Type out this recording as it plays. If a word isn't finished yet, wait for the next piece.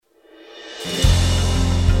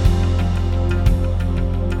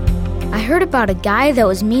heard about a guy that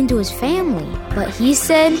was mean to his family, but he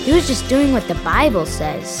said he was just doing what the Bible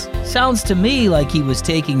says. Sounds to me like he was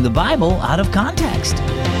taking the Bible out of context.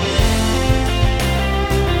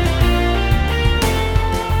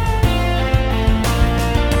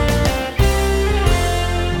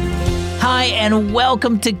 Hi, and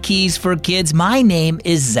welcome to Keys for Kids. My name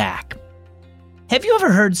is Zach. Have you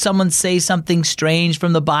ever heard someone say something strange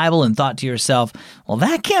from the Bible and thought to yourself, well,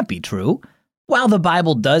 that can't be true? While the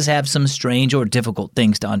Bible does have some strange or difficult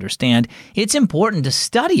things to understand, it's important to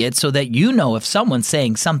study it so that you know if someone's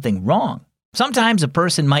saying something wrong. Sometimes a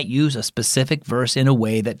person might use a specific verse in a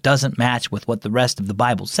way that doesn't match with what the rest of the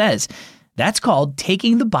Bible says. That's called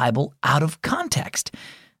taking the Bible out of context.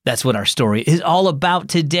 That's what our story is all about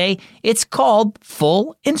today. It's called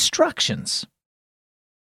Full Instructions.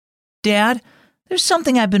 Dad, there's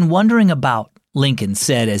something I've been wondering about, Lincoln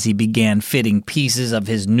said as he began fitting pieces of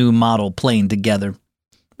his new model plane together.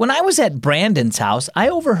 When I was at Brandon's house, I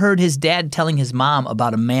overheard his dad telling his mom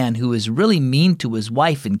about a man who was really mean to his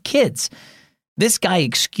wife and kids. This guy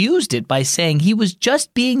excused it by saying he was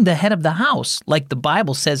just being the head of the house, like the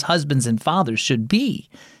Bible says husbands and fathers should be.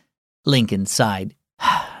 Lincoln sighed.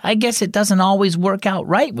 I guess it doesn't always work out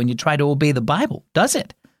right when you try to obey the Bible, does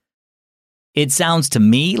it? It sounds to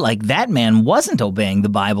me like that man wasn't obeying the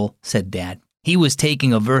Bible, said Dad. He was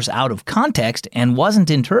taking a verse out of context and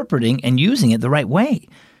wasn't interpreting and using it the right way.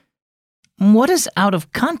 What does out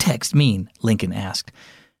of context mean? Lincoln asked.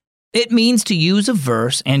 It means to use a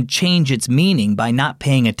verse and change its meaning by not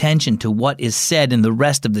paying attention to what is said in the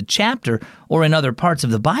rest of the chapter or in other parts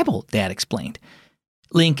of the Bible, Dad explained.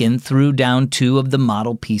 Lincoln threw down two of the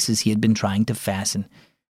model pieces he had been trying to fasten.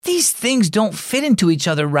 These things don't fit into each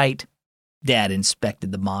other right. Dad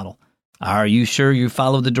inspected the model. Are you sure you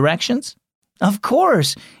follow the directions? Of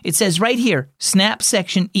course. It says right here, snap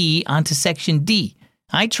section E onto section D.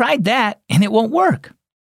 I tried that, and it won't work.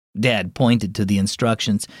 Dad pointed to the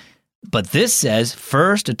instructions. But this says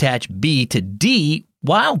first attach B to D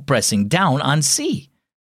while pressing down on C.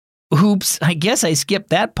 Oops, I guess I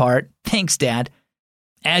skipped that part. Thanks, Dad.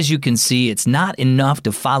 As you can see, it's not enough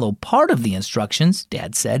to follow part of the instructions,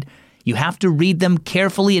 Dad said. You have to read them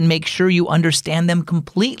carefully and make sure you understand them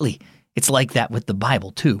completely. It's like that with the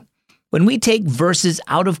Bible, too. When we take verses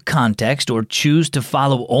out of context or choose to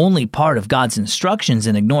follow only part of God's instructions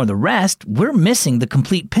and ignore the rest, we're missing the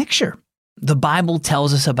complete picture. The Bible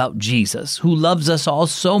tells us about Jesus, who loves us all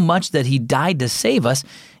so much that he died to save us,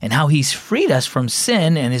 and how he's freed us from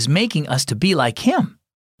sin and is making us to be like him.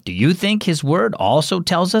 Do you think his word also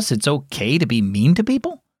tells us it's okay to be mean to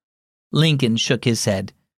people? Lincoln shook his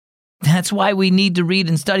head. That's why we need to read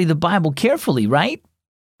and study the Bible carefully, right?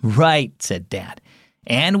 Right, said Dad.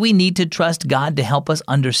 And we need to trust God to help us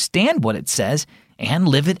understand what it says and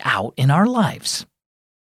live it out in our lives.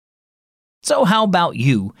 So how about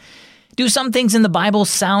you? Do some things in the Bible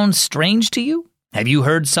sound strange to you? Have you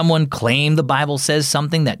heard someone claim the Bible says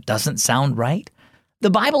something that doesn't sound right? The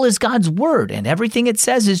Bible is God's word, and everything it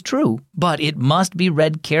says is true, but it must be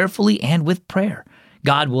read carefully and with prayer.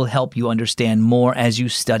 God will help you understand more as you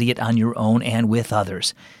study it on your own and with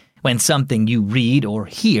others. When something you read or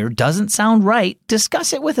hear doesn't sound right,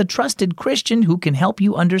 discuss it with a trusted Christian who can help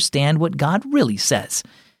you understand what God really says.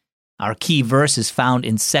 Our key verse is found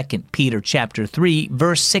in 2 Peter chapter 3,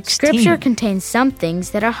 verse 16. Scripture contains some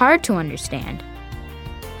things that are hard to understand,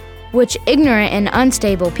 which ignorant and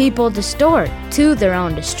unstable people distort to their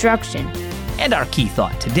own destruction. And our key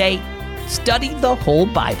thought today, study the whole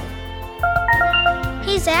Bible.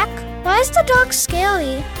 Hey Zach, why is the dog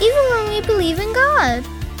scary, even when we believe in God?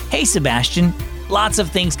 Hey Sebastian, lots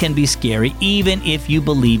of things can be scary even if you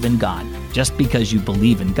believe in God. Just because you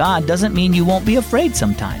believe in God doesn't mean you won't be afraid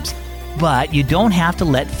sometimes. But you don't have to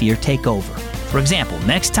let fear take over. For example,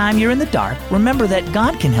 next time you're in the dark, remember that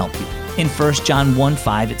God can help you. In 1 John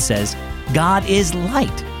 1:5 it says, God is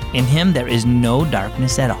light. In him there is no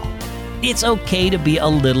darkness at all. It's okay to be a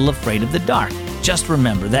little afraid of the dark. Just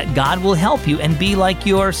remember that God will help you and be like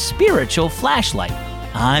your spiritual flashlight.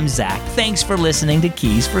 I'm Zach. Thanks for listening to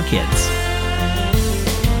Keys for Kids.